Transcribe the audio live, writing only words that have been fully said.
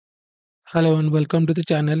Hello and welcome to the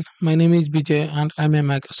channel. My name is Vijay and I'm a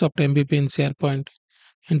Microsoft MVP in SharePoint.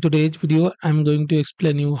 In today's video, I'm going to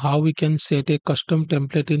explain you how we can set a custom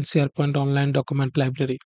template in SharePoint Online Document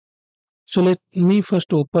Library. So let me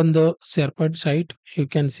first open the SharePoint site. You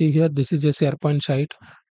can see here this is a SharePoint site.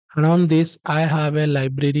 And on this, I have a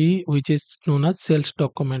library which is known as sales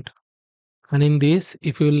document. And in this,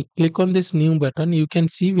 if you will click on this new button, you can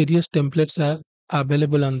see various templates are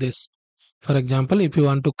available on this. For example, if you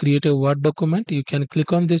want to create a Word document, you can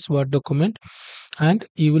click on this Word document and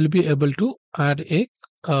you will be able to add a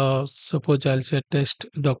suppose I'll say test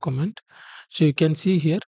document. So you can see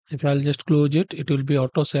here, if I'll just close it, it will be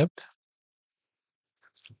auto saved.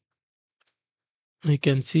 You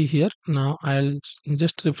can see here now I'll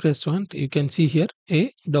just refresh one. You can see here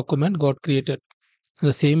a document got created.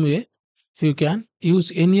 The same way you can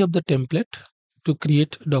use any of the template to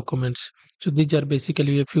create documents. So these are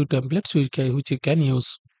basically a few templates which you can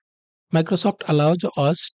use. Microsoft allows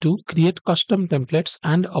us to create custom templates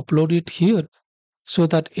and upload it here so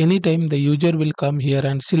that anytime the user will come here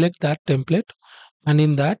and select that template, and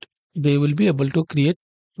in that they will be able to create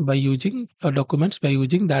by using documents by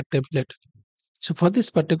using that template. So for this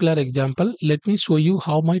particular example, let me show you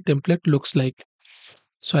how my template looks like.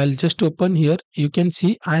 So I'll just open here. You can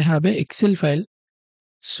see I have a Excel file.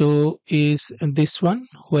 So is this one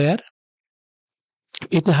where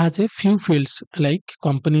it has a few fields like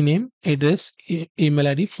company name, address, email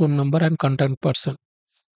ID, phone number, and contact person.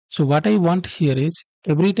 So what I want here is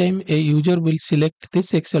every time a user will select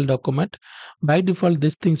this Excel document, by default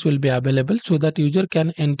these things will be available so that user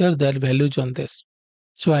can enter their values on this.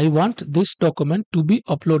 So I want this document to be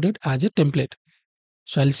uploaded as a template.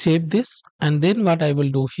 So I'll save this, and then what I will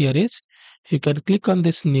do here is you can click on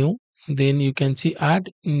this new, then you can see add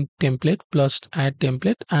in template plus add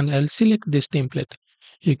template, and I'll select this template.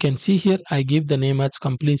 You can see here I give the name as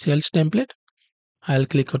company sales template. I'll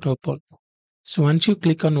click on open. So once you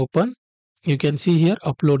click on open, you can see here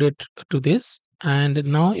uploaded to this. And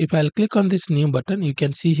now if I'll click on this new button, you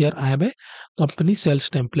can see here I have a company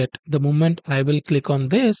sales template. The moment I will click on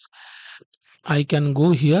this, I can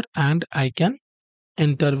go here and I can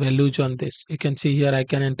enter values on this. You can see here I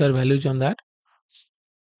can enter values on that.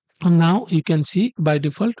 And now you can see by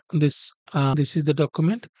default this is the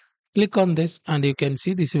document. Click on this and you can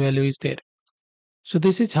see this value is there. So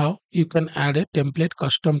this is how you can add a template,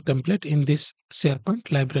 custom template in this SharePoint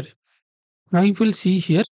library. Now you will see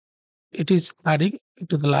here it is adding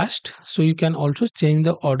to the last. So you can also change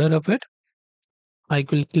the order of it. I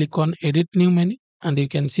will click on edit new menu and you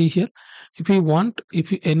can see here if you want, if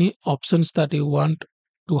you, any options that you want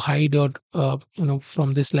to hide or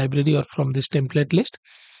from this library or from this template list,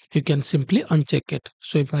 you can simply uncheck it.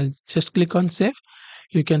 So if I just click on save,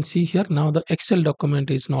 you can see here now the Excel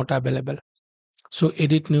document is not available. So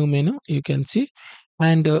edit new menu, you can see,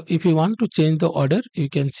 and if you want to change the order, you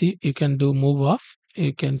can see you can do move off.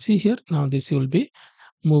 You can see here now this will be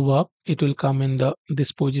move up, it will come in the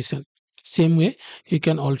this position. Same way you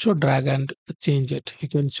can also drag and change it.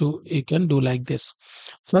 You can do like this.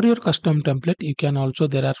 For your custom template, you can also,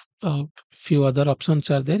 there are few other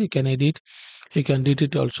options are there. You can edit, you can delete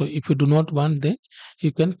it also. If you do not want, then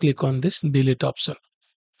you can click on this delete option.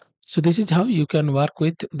 So this is how you can work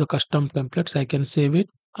with the custom templates. I can save it.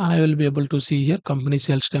 I will be able to see here company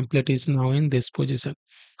sales template is now in this position.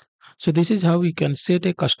 So this is how we can set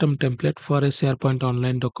a custom template for a SharePoint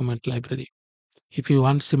online document library. If you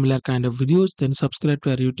want similar kind of videos, then subscribe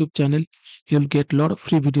to our YouTube channel. You'll get a lot of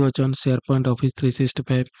free videos on SharePoint, Office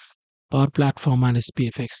 365, Power Platform and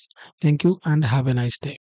SPFx. Thank you and have a nice day.